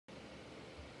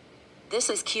This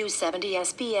is Q70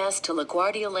 SBS to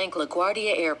LaGuardia Link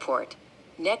LaGuardia Airport.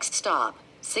 Next stop,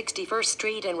 61st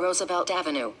Street and Roosevelt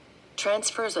Avenue.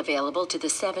 Transfers available to the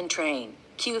 7 train,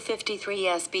 Q53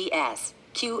 SBS,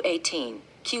 Q18,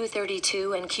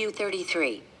 Q32 and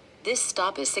Q33. This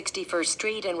stop is 61st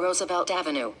Street and Roosevelt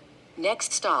Avenue.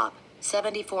 Next stop,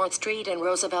 74th Street and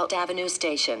Roosevelt Avenue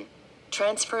Station.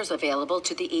 Transfers available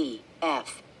to the E,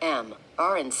 F, M,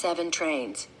 R and 7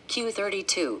 trains,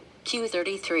 Q32,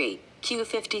 Q33,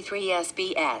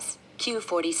 Q53 SBS,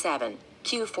 Q47,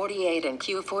 Q48 and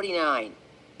Q49.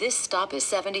 This stop is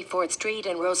 74th Street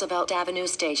and Roosevelt Avenue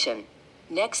Station.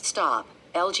 Next stop,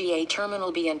 LGA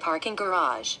Terminal B and Parking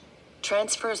Garage.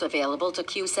 Transfers available to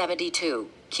Q72,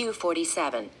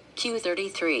 Q47,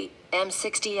 Q33,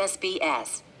 M60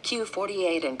 SBS,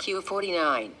 Q48 and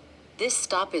Q49. This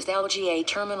stop is LGA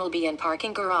Terminal B and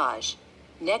Parking Garage.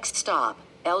 Next stop,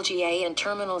 LGA and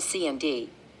Terminal C and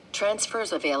D.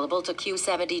 Transfers available to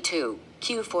Q72,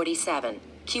 Q47,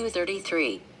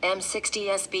 Q33, M60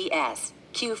 SBS,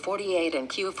 Q48 and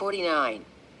Q49.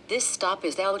 This stop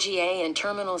is LGA and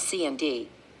Terminal C and D.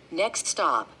 Next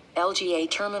stop, LGA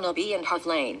Terminal B and Hart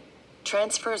Lane.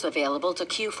 Transfers available to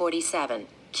Q47,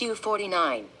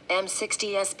 Q49,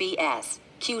 M60 SBS,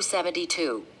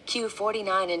 Q72,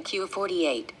 Q49 and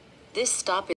Q48. This stop is